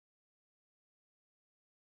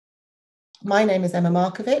My name is Emma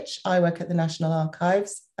Markovich. I work at the National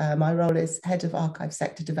Archives. My role is Head of Archive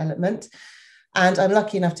Sector Development. And I'm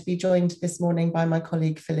lucky enough to be joined this morning by my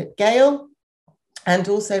colleague Philip Gale and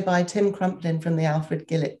also by Tim Crumplin from the Alfred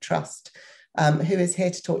Gillett Trust, who is here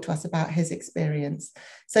to talk to us about his experience.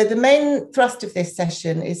 So the main thrust of this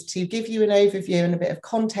session is to give you an overview and a bit of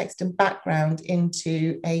context and background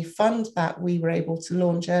into a fund that we were able to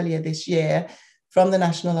launch earlier this year from the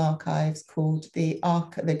National Archives called the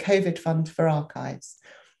COVID Fund for Archives.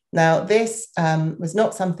 Now, this was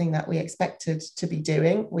not something that we expected to be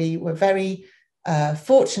doing. We were very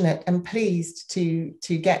fortunate and pleased to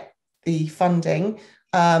get the funding,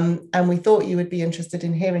 and we thought you would be interested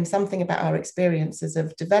in hearing something about our experiences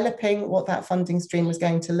of developing what that funding stream was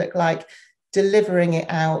going to look like, delivering it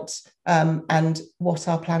out, and what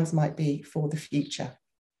our plans might be for the future.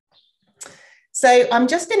 So I'm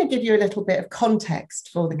just going to give you a little bit of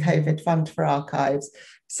context for the COVID Fund for Archives.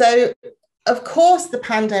 So, of course, the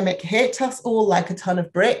pandemic hit us all like a ton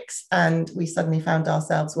of bricks, and we suddenly found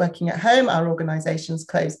ourselves working at home. Our organisations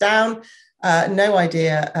closed down. No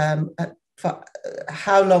idea for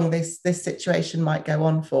how long this situation might go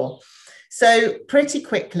on for. So pretty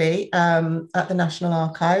quickly at the National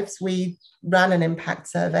Archives, we ran an impact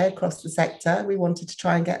survey across the sector. We wanted to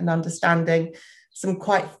try and get an understanding, some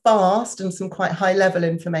quite fast and some quite high level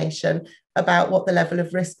information about what the level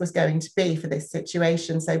of risk was going to be for this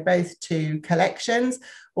situation. So both to collections,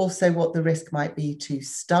 also what the risk might be to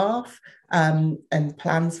staff, and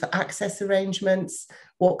plans for access arrangements,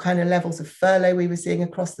 what kind of levels of furlough we were seeing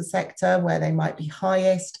across the sector, where they might be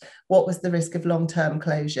highest, what was the risk of long-term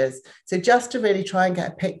closures. So just to really try and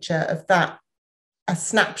get a picture of that, a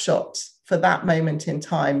snapshot for that moment in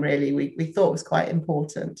time, really, we thought was quite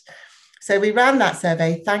important. So we ran that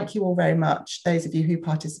survey. Thank you all very much, those of you who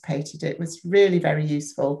participated. It was really very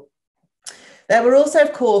useful. There were also,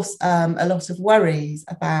 of course, a lot of worries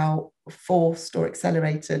about forced or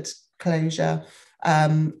accelerated closure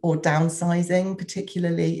or downsizing,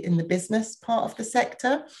 particularly in the business part of the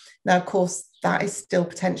sector. Now, of course, that is still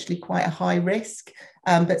potentially quite a high risk,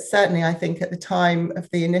 but certainly I think at the time of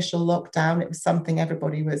the initial lockdown, it was something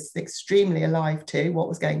everybody was extremely alive to. What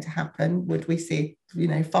was going to happen? Would we see,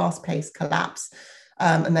 fast-paced collapse?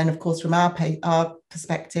 And then, of course, from our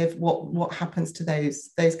perspective, what happens to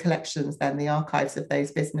those collections then, the archives of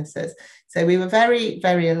those businesses? So we were very,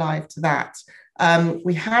 very alive to that.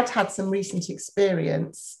 We had some recent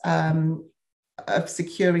experience of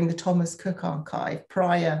securing the Thomas Cook archive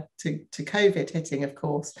prior to COVID hitting, of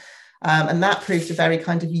course. And that proved a very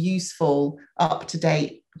kind of useful,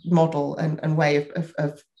 up-to-date model and way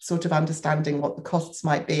of sort of understanding what the costs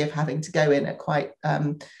might be of having to go in at quite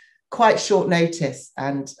short notice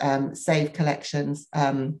and save collections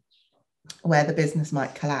where the business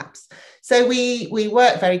might collapse. So we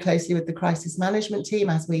work very closely with the crisis management team,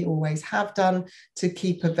 as we always have done, to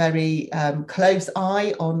keep a very close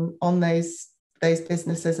eye on those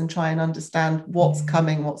businesses and try and understand what's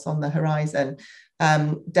coming, what's on the horizon.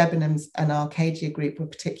 Debenhams and Arcadia Group were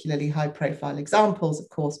particularly high-profile examples, of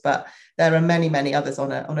course, but there are many, many others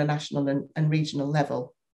on a national and regional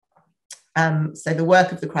level. So the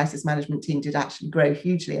work of the crisis management team did actually grow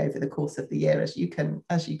hugely over the course of the year, as you can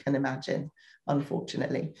imagine,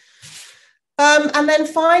 unfortunately. And then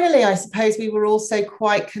finally, I suppose we were also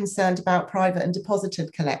quite concerned about private and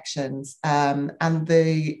deposited collections and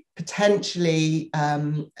the potentially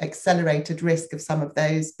accelerated risk of some of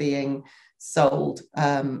those being sold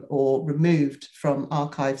or removed from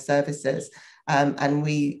archive services. And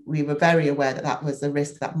we were very aware that that was a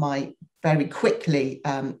risk that might very quickly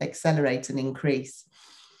accelerate and increase.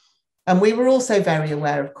 And we were also very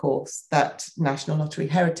aware, of course, that National Lottery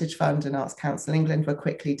Heritage Fund and Arts Council England were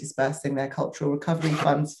quickly dispersing their cultural recovery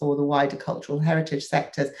funds for the wider cultural heritage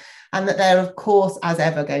sectors, and that there, of course, as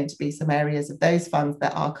ever, going to be some areas of those funds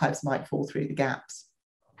that archives might fall through the gaps.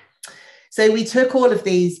 So we took all of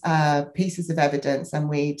these pieces of evidence and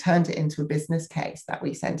we turned it into a business case that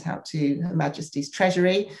we sent out to Her Majesty's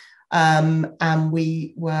Treasury, and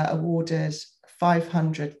we were awarded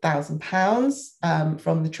 £500,000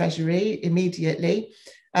 from the Treasury immediately,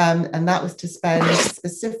 and that was to spend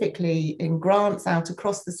specifically in grants out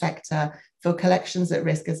across the sector for collections at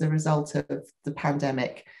risk as a result of the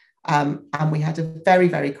pandemic. And we had a very,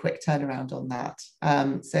 very quick turnaround on that.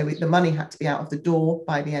 So the money had to be out of the door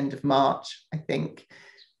by the end of March, I think,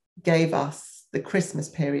 gave us the Christmas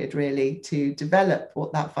period really to develop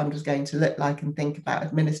what that fund was going to look like and think about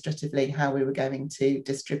administratively how we were going to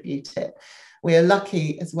distribute it. We are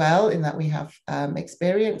lucky as well in that we have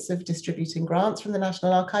experience of distributing grants from the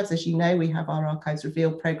National Archives. As you know, we have our Archives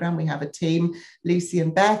Revealed programme. We have a team, Lucy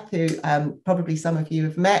and Beth, who probably some of you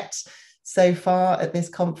have met. so far at this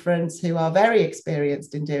conference who are very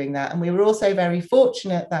experienced in doing that. And we were also very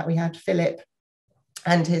fortunate that we had Philip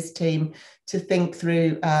and his team to think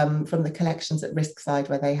through from the collections at risk side,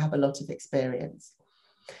 where they have a lot of experience.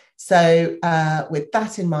 So with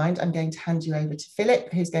that in mind, I'm going to hand you over to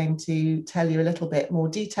Philip, who's going to tell you a little bit more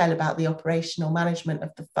detail about the operational management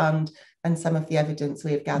of the fund and some of the evidence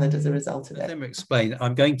we have gathered as a result of it. Let me explain.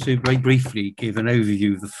 I'm going to very briefly give an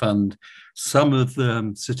overview of the fund, some of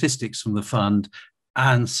the statistics from the fund,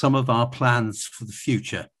 and some of our plans for the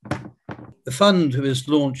future. The fund was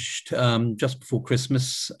launched just before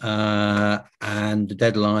Christmas, and the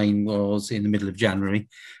deadline was in the middle of January.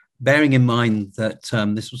 Bearing in mind that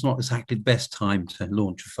this was not exactly the best time to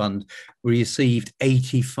launch a fund, we received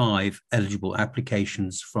 85 eligible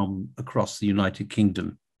applications from across the United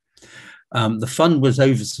Kingdom. The fund was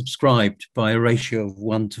oversubscribed by a ratio of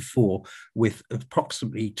 1:4, with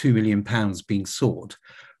approximately £2 million being sought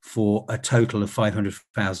for a total of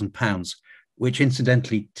 £500,000, which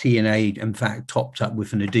incidentally TNA in fact topped up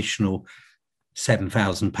with an additional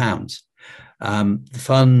 £7,000. The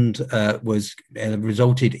fund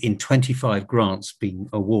resulted in 25 grants being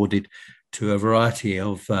awarded to a variety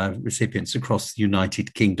of recipients across the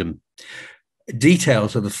United Kingdom.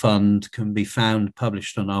 Details of the fund can be found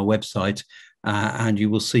published on our website, and you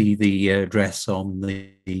will see the address on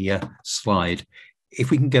the slide.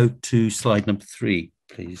 If we can go to slide number 3,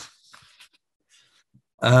 please.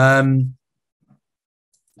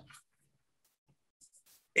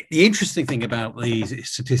 The interesting thing about these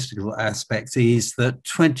statistical aspects is that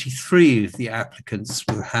 23 of the applicants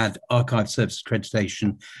who had archive service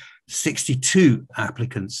accreditation, 62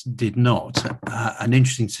 applicants did not. An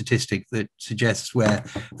interesting statistic that suggests where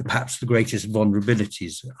perhaps the greatest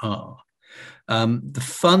vulnerabilities are. The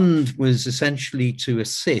fund was essentially to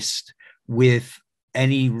assist with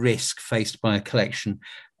any risk faced by a collection,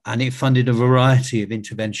 and it funded a variety of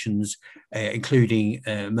interventions, including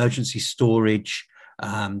emergency storage,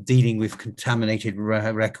 dealing with contaminated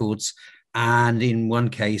records, and in one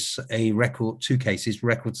case, two cases,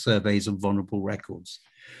 record surveys of vulnerable records.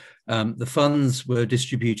 The funds were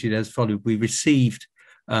distributed as followed. We received,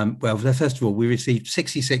 first of all, we received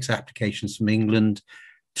 66 applications from England,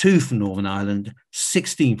 2 from Northern Ireland,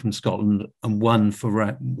 16 from Scotland, and 1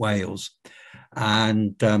 for Wales.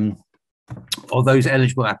 And of those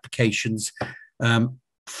eligible applications,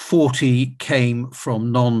 40 came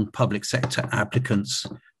from non-public sector applicants,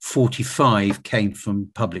 45 came from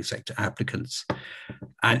public sector applicants.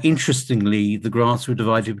 And interestingly, the grants were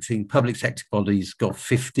divided between public sector bodies got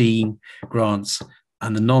 15 grants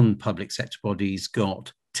and the non-public sector bodies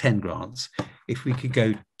got 10 grants. If we could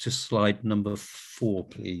go to slide number 4,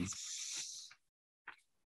 please.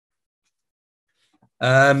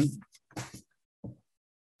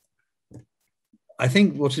 I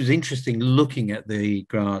think what is interesting looking at the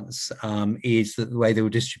grants is that the way they were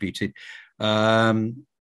distributed.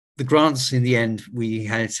 The grants in the end, we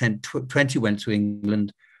had sent 20 went to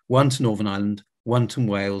England, 1 to Northern Ireland, 1 to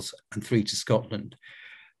Wales, and 3 to Scotland.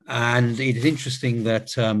 And it is interesting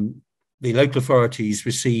that the local authorities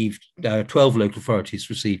received, 12 local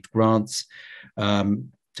authorities received grants,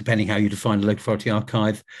 depending how you define a local authority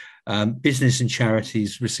archive. Business and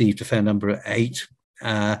charities received a fair number of 8.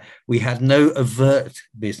 We had no overt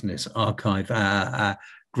business archive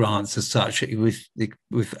grants as such,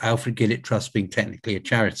 with Alfred Gillett Trust being technically a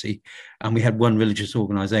charity, and we had 1 religious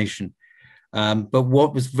organisation. But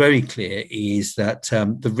what was very clear is that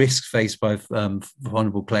the risks faced by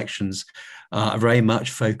vulnerable collections are very much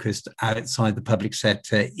focused outside the public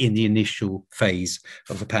sector in the initial phase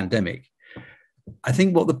of the pandemic. I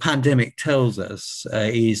think what the pandemic tells us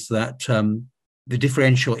is that the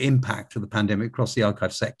differential impact of the pandemic across the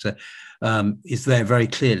archive sector is there very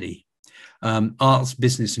clearly. Arts,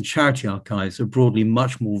 business and charity archives are broadly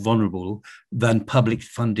much more vulnerable than public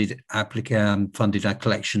funded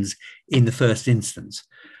collections in the first instance.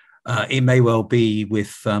 It may well be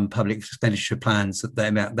with public expenditure plans that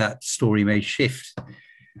that story may shift.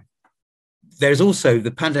 There's also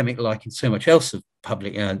the pandemic, like in so much else of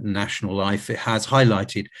public national life, it has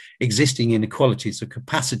highlighted existing inequalities of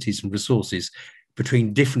capacities and resources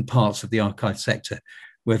between different parts of the archive sector,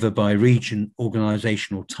 whether by region,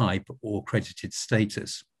 organisational type, or accredited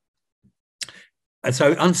status. And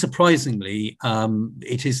so, unsurprisingly,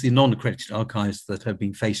 it is the non-accredited archives that have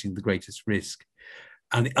been facing the greatest risk.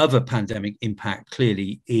 And the other pandemic impact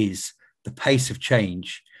clearly is the pace of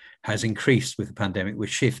change has increased with the pandemic, with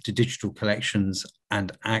shift to digital collections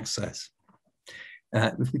and access.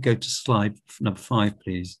 If we go to slide number 5,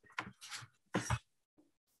 please.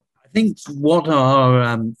 I I think what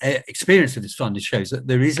our experience of this fund shows that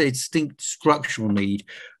there is a distinct structural need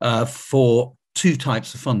for two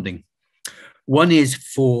types of funding. One is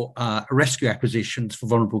for rescue acquisitions for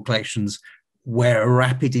vulnerable collections where a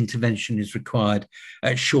rapid intervention is required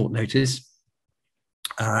at short notice.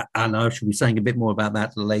 And I shall be saying a bit more about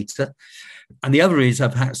that later. And the other is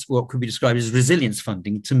perhaps what could be described as resilience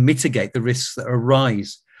funding to mitigate the risks that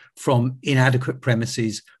arise from inadequate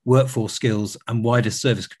premises, workforce skills, and wider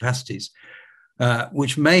service capacities,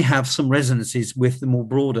 which may have some resonances with the more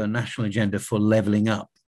broader national agenda for levelling up.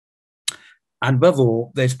 And above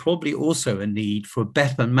all, there's probably also a need for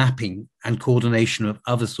better mapping and coordination of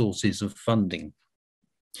other sources of funding.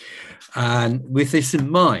 And with this in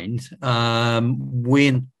mind, we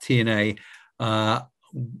in TNA are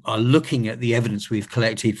looking at the evidence we've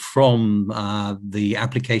collected from the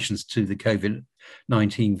applications to the COVID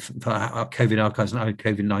Archives and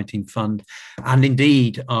COVID-19 Fund, and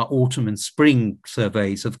indeed our autumn and spring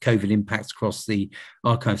surveys of COVID impacts across the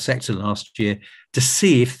archive sector last year, to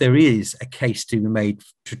see if there is a case to be made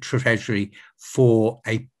to Treasury for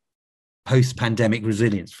a post-pandemic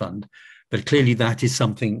resilience fund. But clearly that is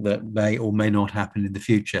something that may or may not happen in the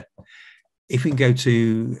future. If we can go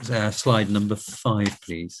to slide number 5,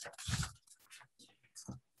 please.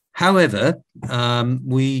 However,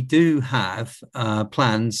 we do have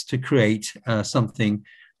plans to create something.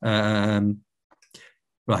 Right,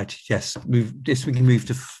 yes, we can move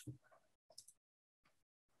to.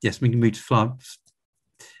 Yes, we can move to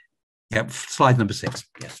slide number 6.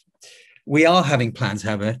 Yes. We are having plans,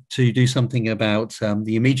 however, to do something about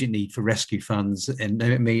the immediate need for rescue funds and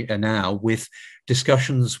now with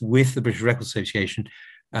discussions with the British Record Association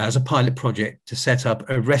as a pilot project to set up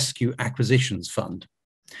a rescue acquisitions fund.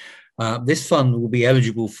 This fund will be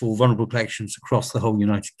eligible for vulnerable collections across the whole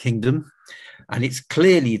United Kingdom, and it's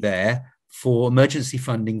clearly there for emergency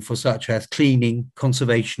funding for such as cleaning,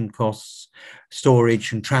 conservation costs,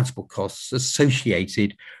 storage and transport costs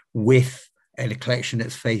associated with a collection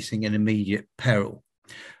that's facing an immediate peril.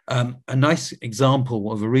 A nice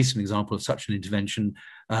example of a recent example of such an intervention,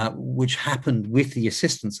 which happened with the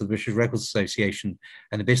assistance of the British Records Association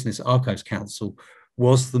and the Business Archives Council,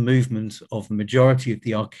 was the movement of the majority of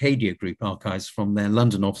the Arcadia Group archives from their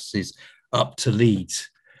London offices up to Leeds,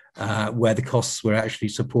 where the costs were actually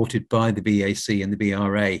supported by the BAC and the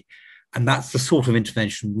BRA. And that's the sort of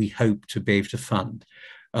intervention we hope to be able to fund.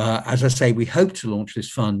 As I say, we hope to launch this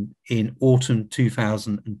fund in autumn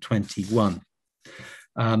 2021.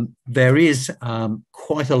 There is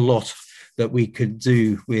quite a lot that we could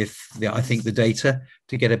do with, I think, the data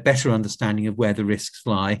to get a better understanding of where the risks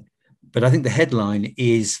lie. But I think the headline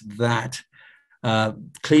is that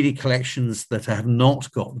clearly collections that have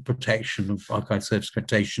not got the protection of archive service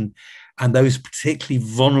accreditation, and those particularly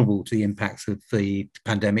vulnerable to the impacts of the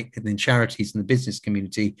pandemic, and in charities and the business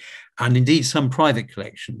community, and indeed some private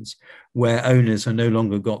collections where owners are no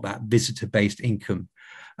longer got that visitor-based income,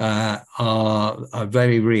 are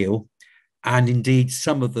very real. And indeed,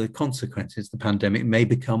 some of the consequences of the pandemic may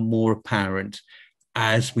become more apparent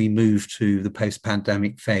as we move to the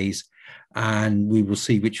post-pandemic phase, and we will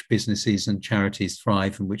see which businesses and charities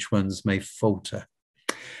thrive and which ones may falter.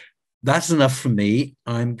 That's enough from me.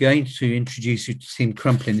 I'm going to introduce you to Tim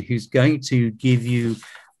Crumplin, who's going to give you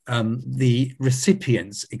the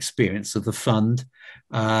recipient's experience of the fund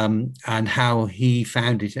and how he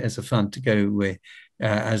found it as a fund to go with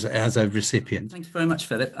as a recipient. Thanks very much,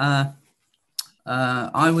 Philip.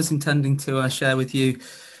 I was intending to share with you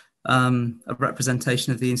a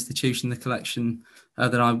representation of the institution, the collection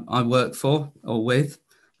that I work for or with,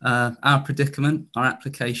 our predicament, our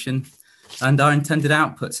application, and our intended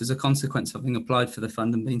outputs as a consequence of having applied for the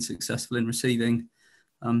fund and been successful in receiving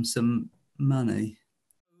some money.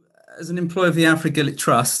 As an employee of the Alfred Gillett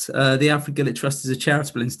Trust, the Alfred Gillett Trust is a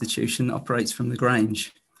charitable institution that operates from the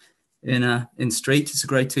Grange in Street. It's a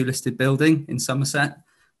Grade 2 listed building in Somerset.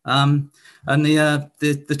 And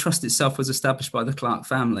the trust itself was established by the Clark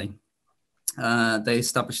family. They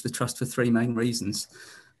established the trust for 3 main reasons.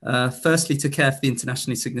 Firstly, to care for the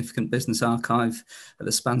internationally significant business archive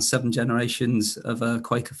that spans 7 generations of a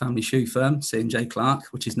Quaker family shoe firm, C&J Clark,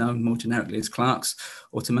 which is known more generically as Clark's,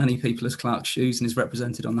 or to many people as Clark's Shoes, and is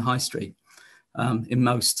represented on the high street in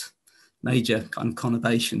most major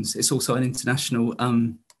conurbations. It's also an international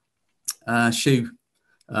shoe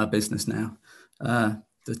business now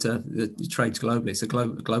that trades globally. It's a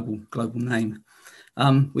global name.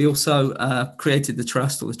 We also created the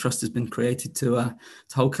trust, or the trust has been created to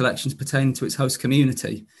hold collections pertaining to its host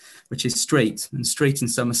community, which is Street. And Street in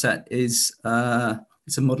Somerset is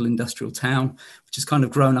it's a model industrial town, which has kind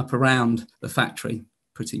of grown up around the factory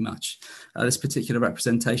pretty much. This particular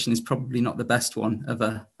representation is probably not the best one of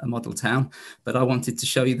a model town, but I wanted to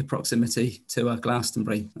show you the proximity to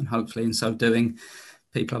Glastonbury, and hopefully in so doing,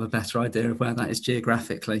 people have a better idea of where that is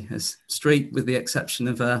geographically. As Street, with the exception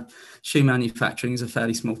of shoe manufacturing, is a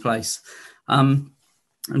fairly small place. And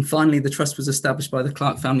finally, the trust was established by the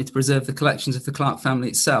Clark family to preserve the collections of the Clark family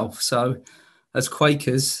itself. So as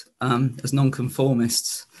Quakers, as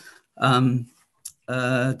nonconformists,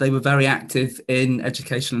 they were very active in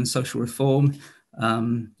educational and social reform,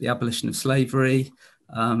 the abolition of slavery,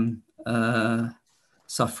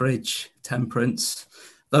 suffrage, temperance,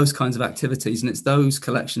 those kinds of activities. And it's those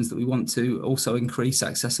collections that we want to also increase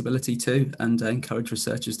accessibility to and encourage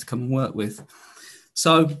researchers to come and work with.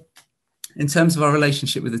 So in terms of our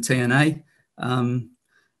relationship with the TNA,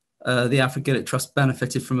 the Alfred Gillett Trust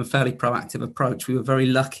benefited from a fairly proactive approach. We were very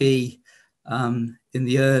lucky in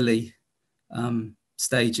the early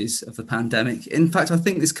stages of the pandemic. In fact, I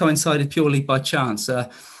think this coincided purely by chance.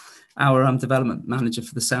 Our development manager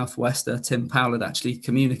for the Southwest, Tim Powell, had actually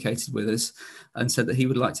communicated with us and said that he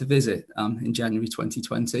would like to visit in January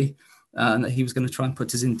 2020, and that he was going to try and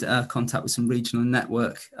put us in contact with some regional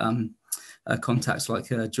network contacts like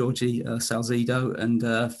Georgie Salzido and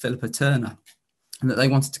Philippa Turner, and that they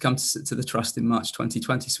wanted to come to the Trust in March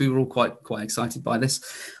 2020. So we were all quite excited by this.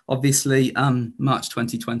 Obviously, March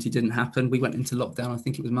 2020 didn't happen. We went into lockdown, I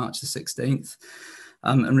think it was March the 16th,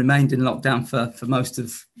 and remained in lockdown for most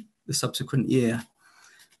of the subsequent year.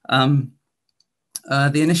 The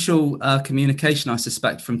initial communication, I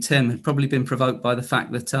suspect, from Tim had probably been provoked by the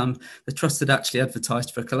fact that the Trust had actually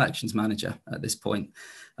advertised for a collections manager at this point.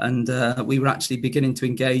 And we were actually beginning to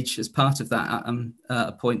engage as part of that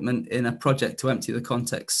appointment in a project to empty the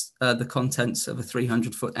contents of a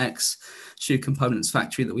 300-foot X shoe components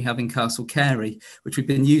factory that we have in Castle Carey, which we've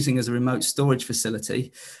been using as a remote storage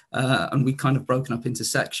facility. And we kind of broken up into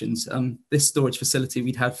sections. This storage facility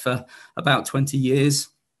we'd had for about 20 years.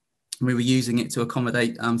 We were using it to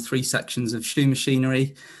accommodate 3 sections of shoe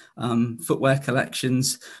machinery, footwear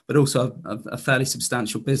collections, but also a fairly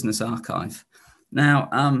substantial business archive. Now,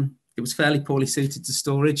 it was fairly poorly suited to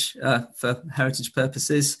storage for heritage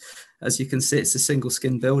purposes. As you can see, it's a single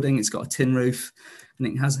skin building. It's got a tin roof, and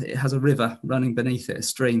it has a river running beneath it, a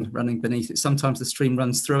stream running beneath it. Sometimes the stream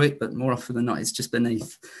runs through it, but more often than not, it's just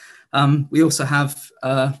beneath. We also have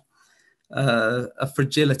a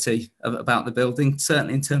fragility about the building,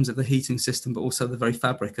 certainly in terms of the heating system, but also the very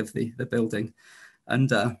fabric of the building. And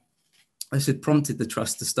this had prompted the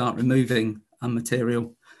Trust to start removing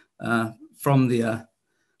material from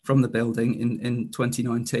the building in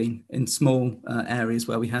 2019 in small areas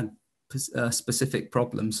where we had specific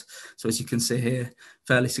problems. So as you can see here,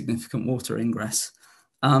 fairly significant water ingress.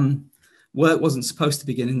 Work wasn't supposed to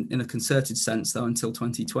begin in a concerted sense though until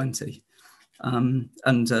 2020. And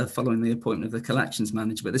following the appointment of the collections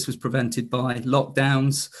manager, but this was prevented by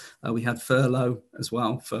lockdowns. We had furlough as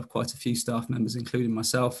well for quite a few staff members, including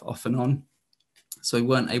myself, off and on. So we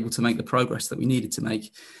weren't able to make the progress that we needed to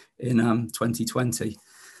make in 2020.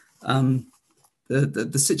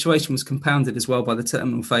 The situation was compounded as well by the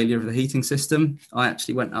terminal failure of the heating system. I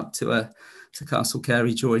actually went up to Castle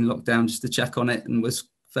Carey during lockdown just to check on it, and was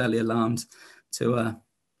fairly alarmed to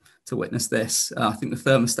witness this. I think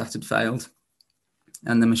the thermostat had failed,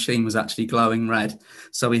 and the machine was actually glowing red.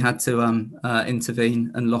 So we had to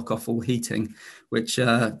intervene and lock off all heating, which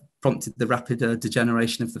prompted the rapid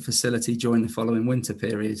degeneration of the facility during the following winter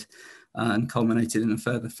period, and culminated in a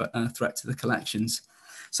further threat to the collections.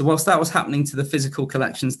 So whilst that was happening to the physical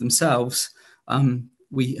collections themselves,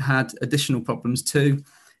 we had additional problems too,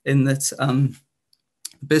 in that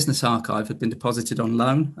the business archive had been deposited on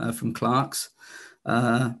loan from Clark's,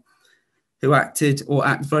 who act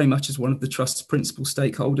very much as one of the Trust's principal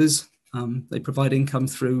stakeholders. They provide income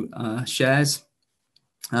through shares.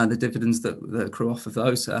 The dividends that accrue off of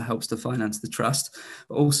those helps to finance the Trust,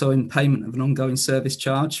 but also in payment of an ongoing service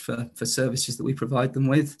charge for services that we provide them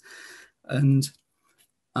with. And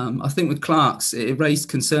I think with Clark's, it raised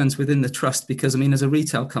concerns within the Trust because, I mean, as a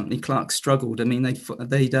retail company, Clark's struggled. I mean,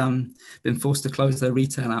 they'd been forced to close their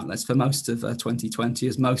retail outlets for most of 2020,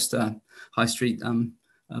 as most high street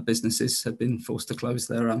businesses had been forced to close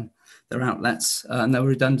their outlets, and there were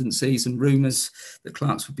redundancies and rumours that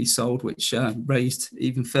Clark's would be sold, which raised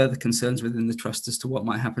even further concerns within the Trust as to what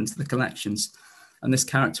might happen to the collections. And this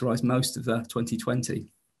characterised most of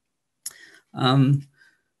 2020.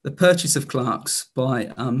 The purchase of Clark's by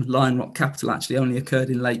Lion Rock Capital actually only occurred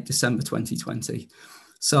in late December 2020.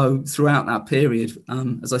 So throughout that period,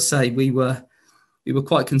 as I say, we were we were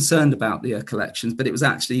quite concerned about the collections, but it was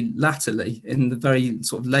actually latterly, in the very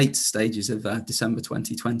sort of late stages of December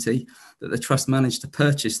 2020, that the Trust managed to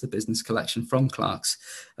purchase the business collection from Clark's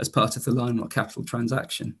as part of the Lime Rock Capital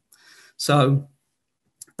transaction. So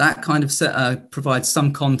that kind of provides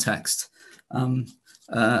some context and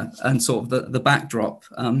sort of the backdrop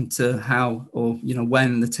to how, or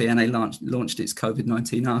when the TNA launched its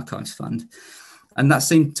COVID-19 Archives Fund. And that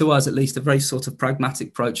seemed to us, at least, a very sort of pragmatic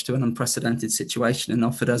approach to an unprecedented situation, and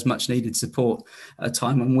offered us much needed support at a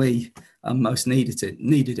time when we most needed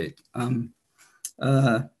it. I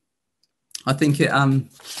think it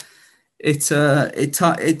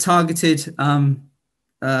targeted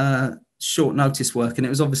short notice work, and it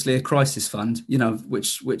was obviously a crisis fund,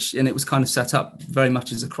 which and it was kind of set up very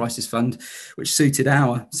much as a crisis fund, which suited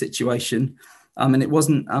our situation, and it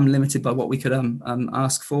wasn't limited by what we could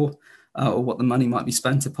ask for. Or what the money might be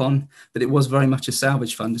spent upon, but it was very much a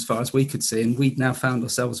salvage fund as far as we could see, and we'd now found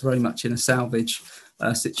ourselves very much in a salvage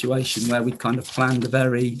situation where we'd kind of planned a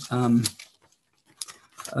very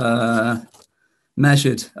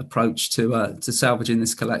measured approach to salvaging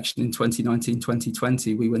this collection in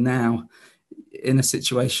 2019-2020. We were now in a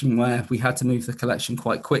situation where we had to move the collection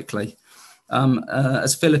quite quickly.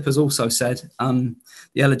 As Philip has also said,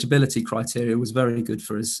 the eligibility criteria was very good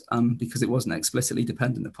for us because it wasn't explicitly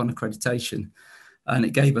dependent upon accreditation, and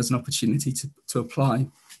it gave us an opportunity to apply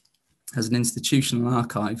as an institutional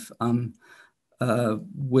archive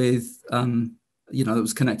with, that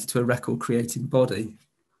was connected to a record creating body.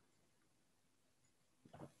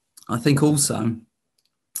 I think also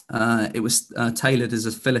it was tailored,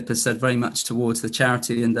 as Philip has said, very much towards the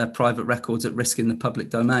charity and their private records at risk in the public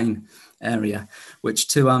domain area, which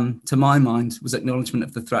to my mind was acknowledgement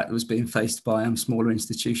of the threat that was being faced by smaller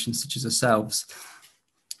institutions such as ourselves.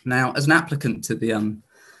 Now, as an applicant to the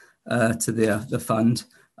fund,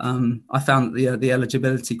 I found that the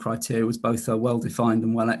eligibility criteria was both well defined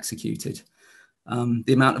and well executed.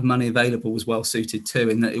 The amount of money available was well suited too,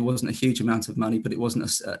 in that it wasn't a huge amount of money, but it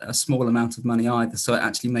wasn't a small amount of money either. So it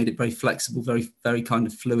actually made it very flexible, very, very kind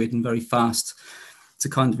of fluid and very fast to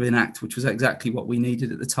kind of enact, which was exactly what we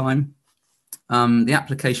needed at the time. The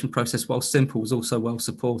application process, while simple, was also well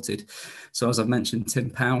supported. So as I've mentioned, Tim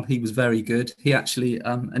Powell, he was very good. He actually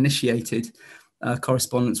initiated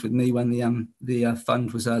correspondence with me when the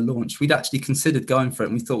fund was launched. We'd actually considered going for it,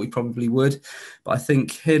 and we thought we probably would, but I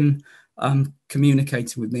think him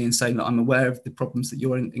communicating with me and saying that I'm aware of the problems that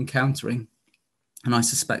you're encountering, and I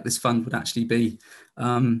suspect this fund would actually be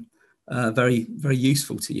very, very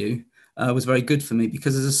useful to you, was very good for me,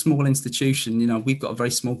 because as a small institution, we've got a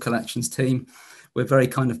very small collections team. We're very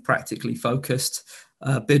kind of practically focused.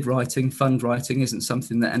 Bid writing, fund writing isn't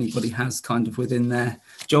something that anybody has kind of within their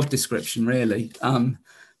job description, really.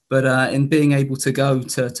 But in being able to go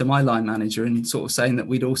to my line manager and sort of saying that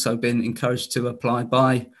we'd also been encouraged to apply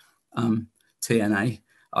by TNA,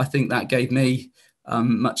 I think that gave me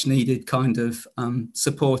much needed kind of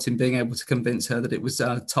support in being able to convince her that it was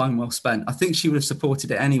time well spent. I think she would have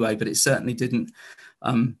supported it anyway, but it certainly didn't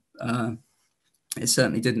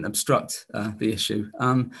obstruct the issue.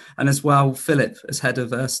 And as well, Philip, as head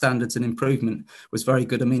of standards and improvement, was very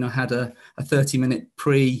good. I mean, I had a 30-minute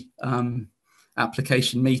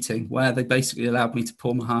application meeting where they basically allowed me to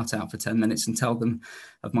pour my heart out for 10 minutes and tell them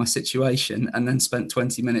of my situation, and then spent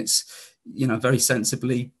 20 minutes, very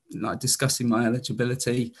sensibly discussing my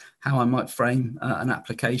eligibility, how I might frame an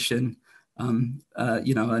application, and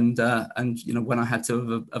when I had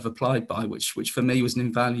to have applied by, which for me was an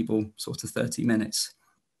invaluable sort of 30 minutes.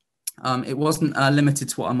 It wasn't limited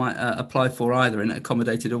to what I might apply for either, and it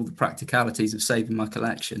accommodated all the practicalities of saving my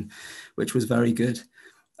collection, which was very good.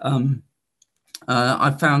 I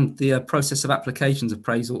found the process of applications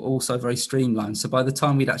appraisal also very streamlined. So by the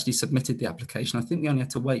time we'd actually submitted the application, I think we only had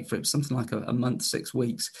to wait for it something like a month, 6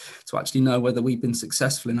 weeks, to actually know whether we'd been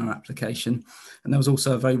successful in our application. And there was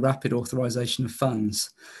also a very rapid authorization of funds.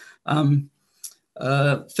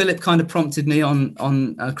 Philip kind of prompted me on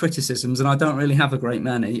criticisms, and I don't really have a great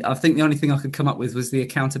many. I think the only thing I could come up with was the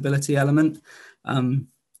accountability element.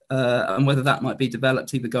 And whether that might be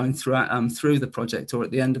developed either going through the project or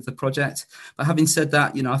at the end of the project. But having said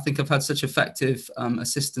that, I think I've had such effective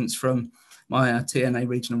assistance from my TNA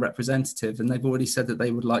regional representative, and they've already said that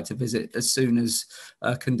they would like to visit as soon as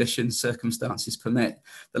conditions, circumstances permit.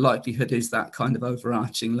 The likelihood is that kind of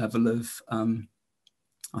overarching level of, I'm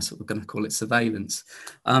sort of going to call it surveillance,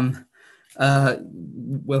 will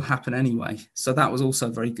happen anyway. So that was also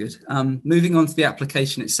very good. Moving on to the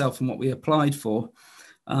application itself and what we applied for.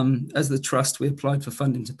 As the Trust, we applied for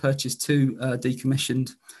funding to purchase 2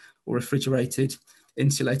 decommissioned or refrigerated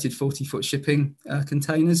insulated 40-foot shipping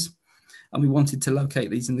containers. And we wanted to locate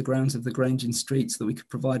these in the grounds of the Grange in Street so that we could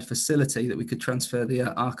provide a facility that we could transfer the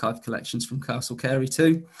archive collections from Castle Carey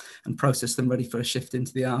to and process them ready for a shift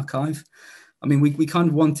into the archive. I mean, we kind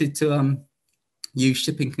of wanted to use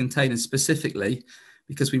shipping containers specifically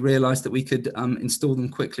because we realised that we could install them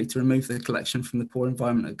quickly to remove the collection from the poor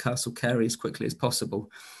environment at Castle Carey as quickly as possible.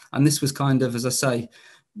 And this was kind of, as I say,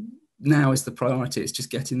 now is the priority. It's just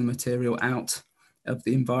getting the material out of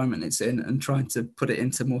the environment it's in and trying to put it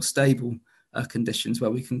into more stable conditions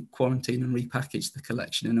where we can quarantine and repackage the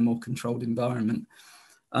collection in a more controlled environment.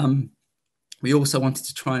 We also wanted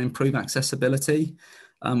to try and improve accessibility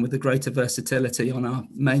with a greater versatility on our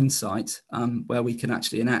main site where we can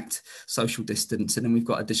actually enact social distancing, and we've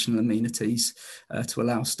got additional amenities to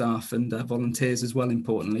allow staff and volunteers as well,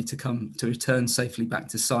 importantly, to return safely back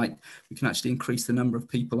to site. We can actually increase the number of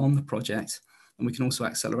people on the project, and we can also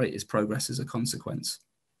accelerate its progress as a consequence.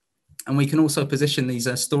 And we can also position these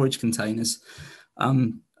storage containers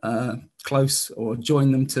close or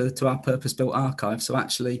join them to our purpose-built archive. So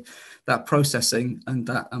actually that processing and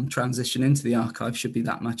that transition into the archive should be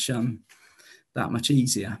that much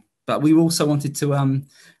easier. But we also wanted to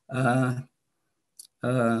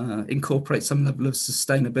incorporate some level of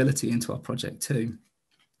sustainability into our project too.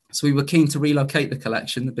 So we were keen to relocate the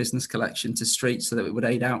collection, the business collection, to streets so that it would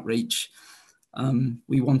aid outreach.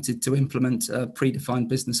 We wanted to implement a predefined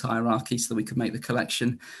business hierarchy so that we could make the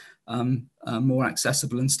collection more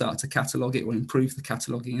accessible and start to catalogue it or improve the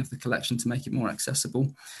cataloguing of the collection to make it more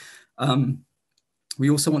accessible. We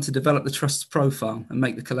also want to develop the trust profile and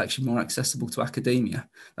make the collection more accessible to academia.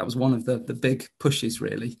 That was one of the big pushes,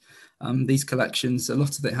 really. These collections, a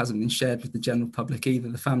lot of it hasn't been shared with the general public, either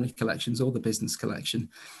the family collections or the business collection.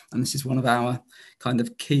 And this is one of our kind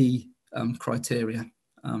of key criteria.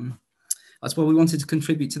 As well, we wanted to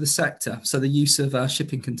contribute to the sector. So the use of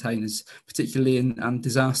shipping containers, particularly in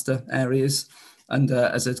disaster areas and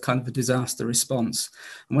as a kind of a disaster response.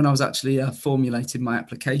 And when I was actually formulating my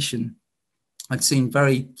application, I'd seen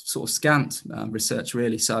very sort of scant research,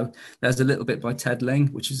 really. So there's a little bit by Ted Ling,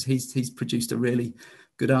 which is he's produced a really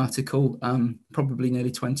good article, probably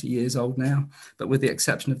nearly 20 years old now. But with the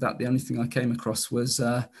exception of that, the only thing I came across was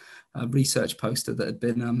a research poster that had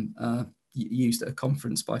been used at a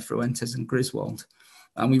conference by Fuentes and Griswold.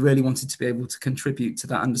 And we really wanted to be able to contribute to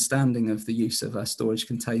that understanding of the use of storage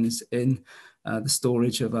containers in the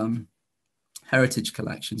storage of heritage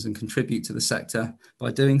collections and contribute to the sector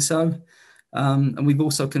by doing so. And we've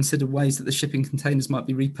also considered ways that the shipping containers might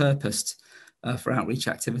be repurposed for outreach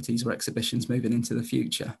activities or exhibitions moving into the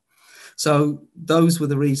future. So those were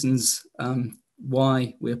the reasons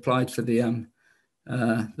why we applied for the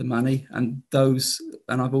money, and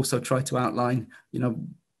I've also tried to outline,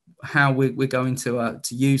 how we're going to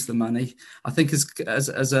use the money. I think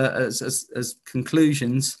as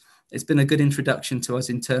conclusions, it's been a good introduction to us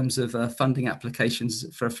in terms of funding applications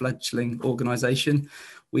for a fledgling organisation.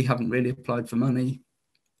 We haven't really applied for money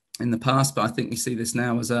in the past, but I think we see this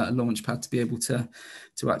now as a launch pad to be able to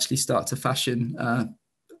actually start to fashion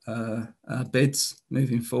bids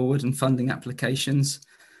moving forward and funding applications.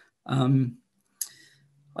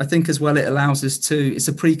 I think as well it allows us it's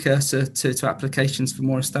a precursor to applications for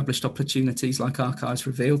more established opportunities like Archives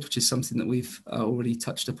Revealed, which is something that we've already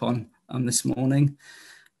touched upon this morning.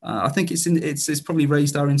 I think it's probably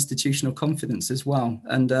raised our institutional confidence as well,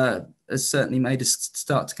 and has certainly made us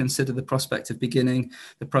start to consider the prospect of beginning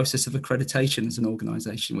the process of accreditation as an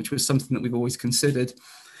organisation, which was something that we've always considered,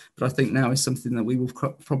 but I think now is something that we will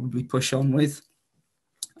probably push on with.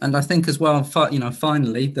 And I think as well,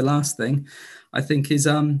 finally, the last thing I think is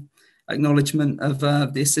acknowledgement of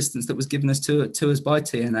the assistance that was given to us by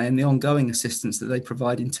TNA and the ongoing assistance that they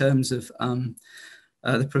provide in terms of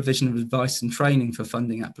the provision of advice and training for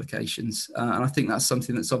funding applications. And I think that's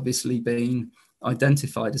something that's obviously been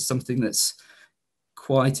identified as something that's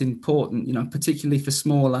quite important, particularly for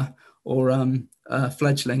smaller or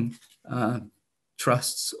fledgling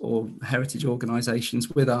trusts or heritage organisations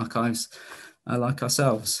with archives like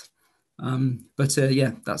ourselves.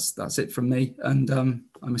 Yeah, that's it from me, and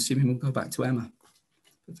I'm assuming we'll go back to Emma.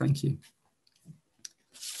 But thank you.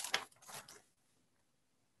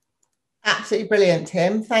 Absolutely brilliant,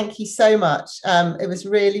 Tim. Thank you so much. It was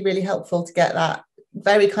really, really helpful to get that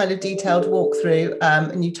very kind of detailed walkthrough,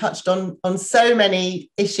 and you touched on so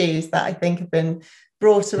many issues that I think have been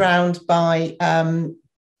brought around by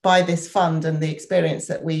this fund and the experience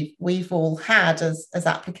that we've all had as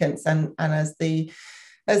applicants and as the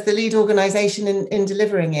lead organisation in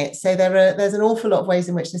delivering it. So there's an awful lot of ways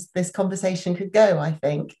in which this conversation could go, I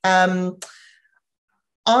think.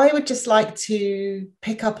 I would just like to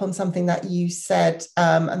pick up on something that you said,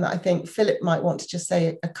 and that I think Philip might want to just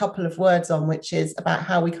say a couple of words on, which is about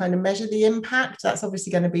how we kind of measure the impact. That's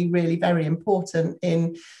obviously going to be really very important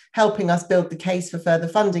in helping us build the case for further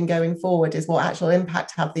funding going forward, is what actual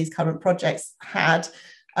impact have these current projects had,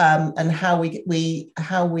 and how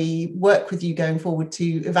we work with you going forward to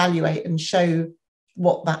evaluate and show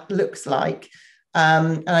what that looks like.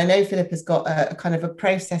 And I know Philip has got a kind of a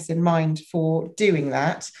process in mind for doing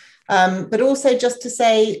that. But also just to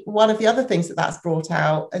say, one of the other things that's brought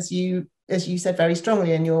out, as you said very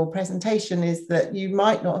strongly in your presentation, is that you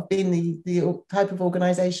might not have been the type of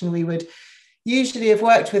organisation we would usually have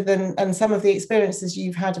worked with, and some of the experiences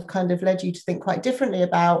you've had have kind of led you to think quite differently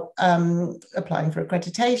about applying for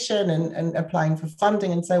accreditation and applying for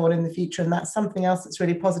funding and so on in the future. And that's something else that's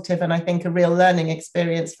really positive, and I think a real learning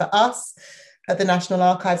experience for us at the National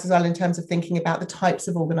Archives as well, in terms of thinking about the types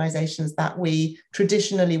of organisations that we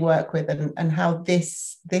traditionally work with, and how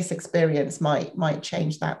this experience might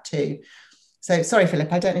change that too. So sorry,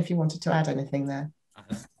 Philip, I don't know if you wanted to add anything there.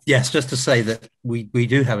 Yes, just to say that we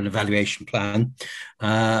do have an evaluation plan.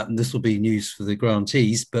 This will be news for the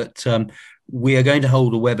grantees, but we are going to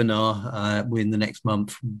hold a webinar in the next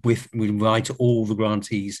month. We invite all the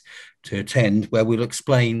grantees to attend, where we'll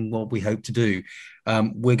explain what we hope to do.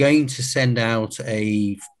 We're going to send out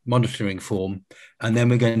a monitoring form, and then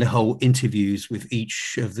we're going to hold interviews with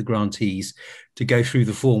each of the grantees to go through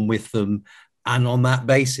the form with them. And on that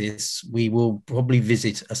basis, we will probably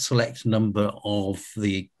visit a select number of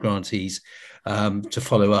the grantees to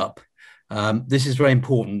follow up. This is very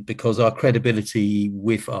important because our credibility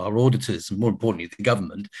with our auditors, and more importantly, the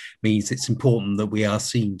government, means it's important that we are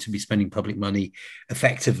seen to be spending public money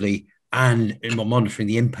effectively and monitoring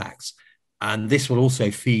the impacts. And this will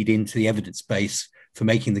also feed into the evidence base for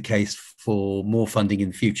making the case for more funding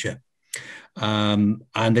in the future. And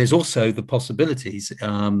there's also the possibilities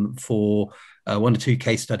for one or two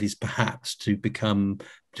case studies perhaps to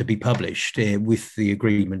be published with the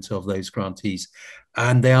agreement of those grantees.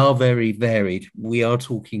 And they are very varied. We are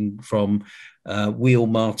talking from Wheel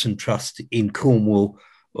Martin Trust in Cornwall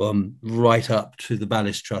right up to the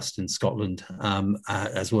Ballis Trust in Scotland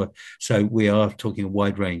as well. So we are talking a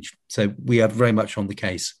wide range. So we are very much on the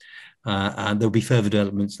case, and there'll be further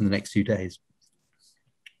developments in the next few days.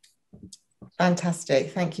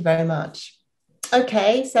 Fantastic. Thank you very much.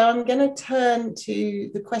 Okay, so I'm going to turn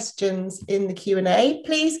to the questions in the Q&A.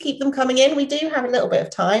 Please keep them coming in. We do have a little bit of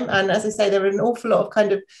time. And as I say, there are an awful lot of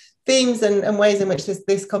kind of themes and ways in which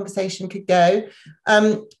this conversation could go.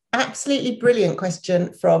 Absolutely brilliant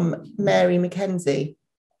question from Mary Mackenzie,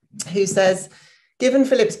 who says, given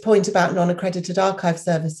Philip's point about non-accredited archive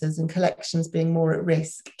services and collections being more at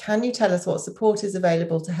risk, can you tell us what support is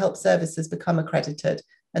available to help services become accredited?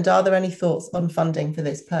 And are there any thoughts on funding for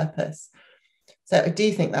this purpose? So I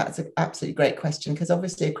do think that's an absolutely great question, because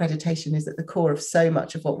obviously accreditation is at the core of so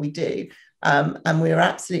much of what we do. And we are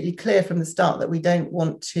absolutely clear from the start that we don't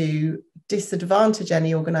want to disadvantage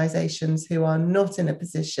any organisations who are not in a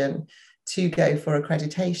position to go for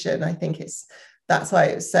accreditation. I think that's why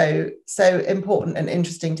it's so important and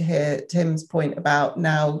interesting to hear Tim's point about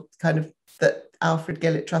now kind of that Alfred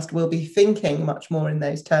Gillett Trust will be thinking much more in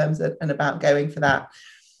those terms and about going for that.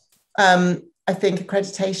 I think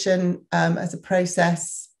accreditation as a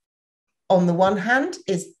process, on the one hand,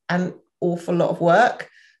 is an awful lot of work.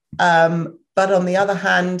 But on the other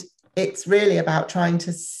hand, it's really about trying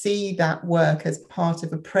to see that work as part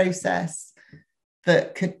of a process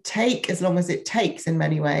that could take as long as it takes in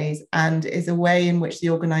many ways, and is a way in which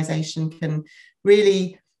the organisation can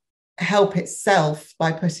really help itself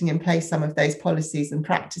by putting in place some of those policies and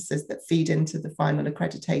practices that feed into the final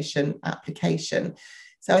accreditation application.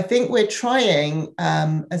 So I think we're trying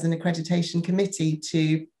as an accreditation committee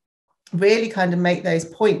to really kind of make those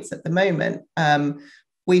points at the moment.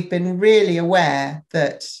 We've been really aware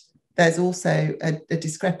that there's also a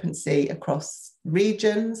discrepancy across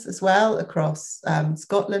regions as well, across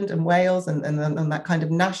Scotland and Wales and on that kind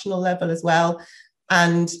of national level as well.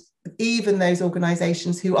 And even those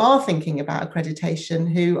organisations who are thinking about accreditation,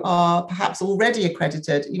 who are perhaps already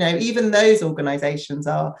accredited, even those organisations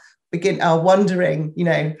are wondering,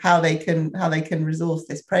 how they can resource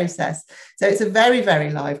this process. So it's a very,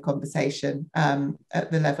 very live conversation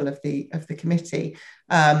at the level of the committee,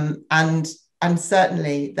 and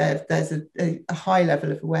certainly there's a high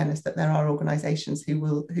level of awareness that there are organisations who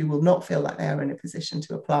will not feel that they are in a position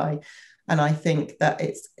to apply. And I think that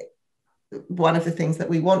one of the things that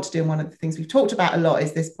we want to do, and one of the things we've talked about a lot,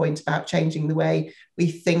 is this point about changing the way we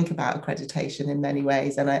think about accreditation in many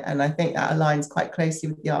ways. And I think that aligns quite closely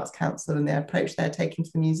with the Arts Council and the approach they're taking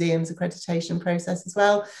to the museum's accreditation process as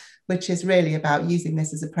well, which is really about using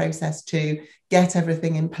this as a process to get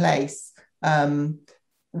everything in place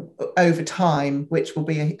over time, which will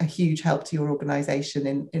be a huge help to your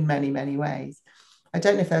organisation in many, many ways. I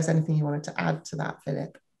don't know if there's anything you wanted to add to that,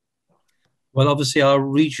 Philip. Well, obviously, our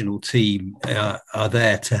regional team are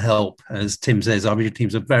there to help. As Tim says, our regional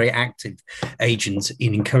teams are very active agents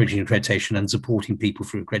in encouraging accreditation and supporting people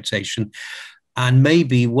through accreditation. And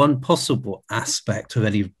maybe one possible aspect of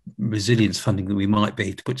any resilience funding that we might be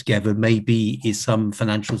able to put together maybe is some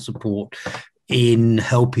financial support in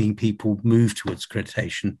helping people move towards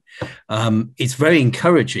accreditation. It's very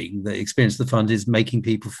encouraging that Experience the Fund is making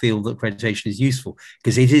people feel that accreditation is useful,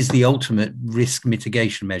 because it is the ultimate risk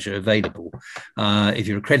mitigation measure available. If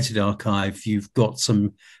you're an accredited archive, you've got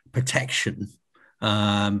some protection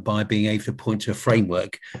by being able to point to a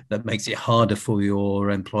framework that makes it harder for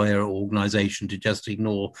your employer or organisation to just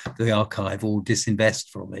ignore the archive or disinvest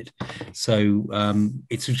from it. So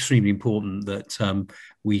it's extremely important that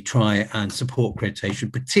we try and support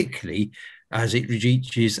accreditation, particularly as it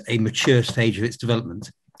reaches a mature stage of its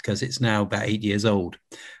development, because it's now about 8 years old,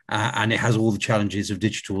 and it has all the challenges of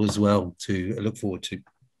digital as well to look forward to.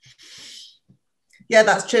 Yeah,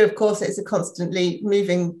 that's true. Of course, it's a constantly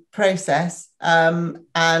moving process. And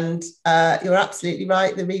you're absolutely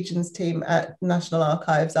right. The regions team at National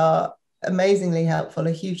Archives are amazingly helpful,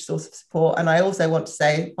 a huge source of support. And I also want to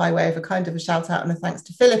say, by way of a kind of a shout out and a thanks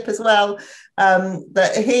to Philip as well,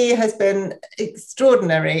 that he has been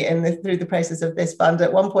extraordinary through the process of this fund.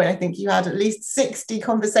 At one point, I think you had at least 60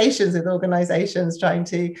 conversations with organisations trying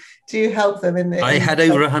to help them in the. I had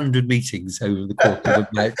over 100 meetings over the course of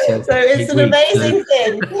about. So it's an amazing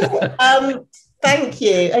thing. Thank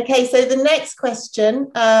you. Okay, so the next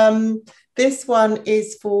question. This one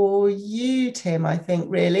is for you, Tim, I think,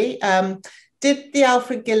 really. Did the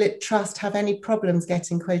Alfred Gillett Trust have any problems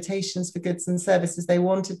getting quotations for goods and services they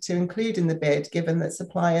wanted to include in the bid, given that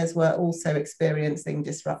suppliers were also experiencing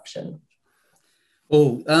disruption?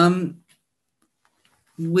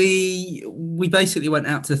 We basically went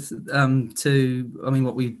out to I mean,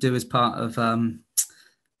 what we do as part of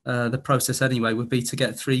the process anyway would be to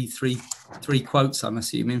get three quotes, I'm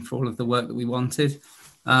assuming, for all of the work that we wanted.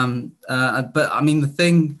 But I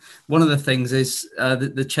mean, one of the things is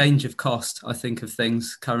the change of cost, I think, of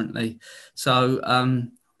things currently. So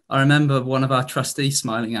I remember one of our trustees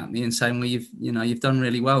smiling at me and saying, well, you've done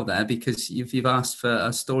really well there, because you've asked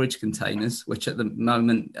for storage containers, which at the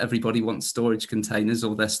moment everybody wants storage containers,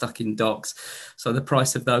 or they're stuck in docks. So the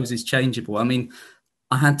price of those is changeable. I mean,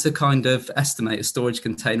 I had to kind of estimate a storage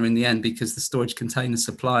container in the end, because the storage container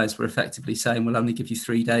suppliers were effectively saying, we'll only give you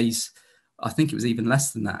 3 days. I think it was even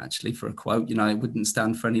less than that, actually, for a quote. You know, it wouldn't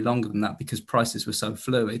stand for any longer than that because prices were so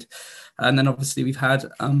fluid. And then obviously we've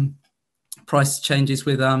had price changes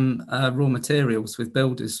with raw materials, with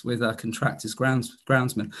builders, with contractors,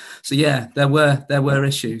 groundsmen. So yeah, there were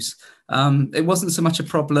issues. It wasn't so much a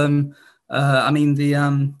problem. I mean,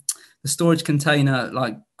 the storage container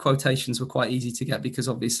quotations were quite easy to get, because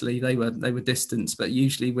obviously they were distanced, but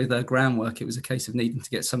usually with groundwork it was a case of needing to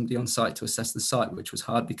get somebody on site to assess the site, which was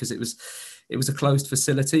hard because it was a closed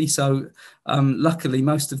facility. So luckily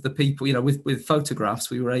most of the people, you know, with photographs,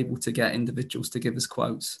 we were able to get individuals to give us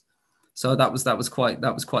quotes. So that was quite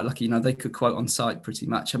lucky. You know, they could quote on site pretty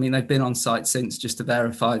much. I mean, they've been on site since, just to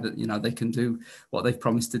verify that, you know, they can do what they've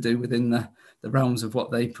promised to do within the realms of what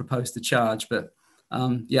they propose to charge. But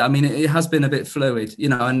yeah, I mean, it has been a bit fluid, you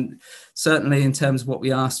know, and certainly in terms of what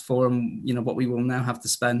we asked for and, you know, what we will now have to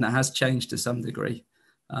spend, that has changed to some degree.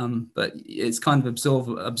 But it's kind of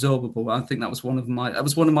absorbable. I think that was one of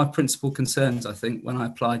my principal concerns, I think, when I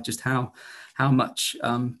applied, just how much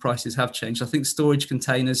prices have changed. I think storage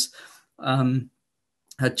containers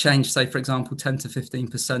had changed, say, for example, 10 to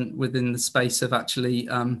 15% within the space of actually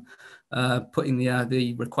putting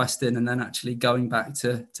the request in and then actually going back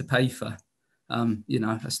to pay for you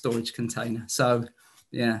know, a storage container. So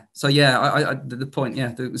yeah, the point,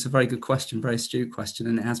 yeah, it was a very good question, very astute question,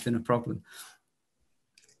 and it has been a problem.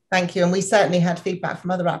 Thank you. And we certainly had feedback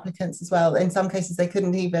from other applicants as well. In some cases, they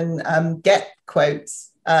couldn't even get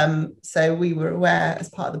quotes. So we were aware as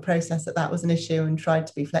part of the process that was an issue and tried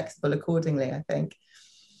to be flexible accordingly, I think.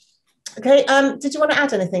 Okay, did you want to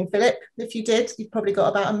add anything, Philip? If you did, you've probably got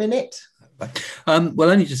about a minute. Well,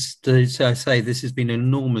 only just to say this has been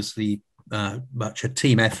enormously much a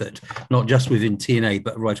team effort, not just within TNA,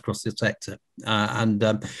 but right across the sector. And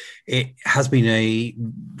it has been a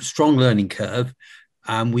strong learning curve.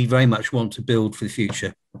 And we very much want to build for the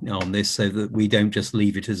future on this so that we don't just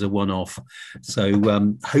leave it as a one-off. So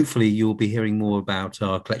hopefully you'll be hearing more about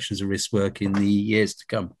our collections and risk work in the years to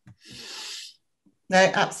come.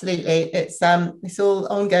 No, absolutely. It's all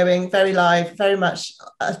ongoing, very live, very much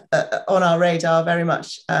on our radar, very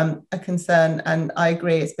much a concern. And I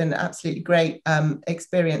agree, it's been an absolutely great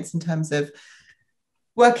experience in terms of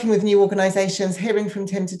working with new organisations. Hearing from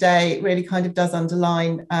Tim today really kind of does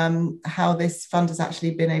underline how this fund has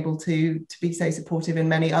actually been able to be so supportive in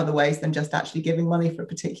many other ways than just actually giving money for a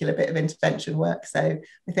particular bit of intervention work. So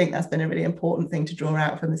I think that's been a really important thing to draw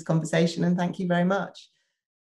out from this conversation. And thank you very much.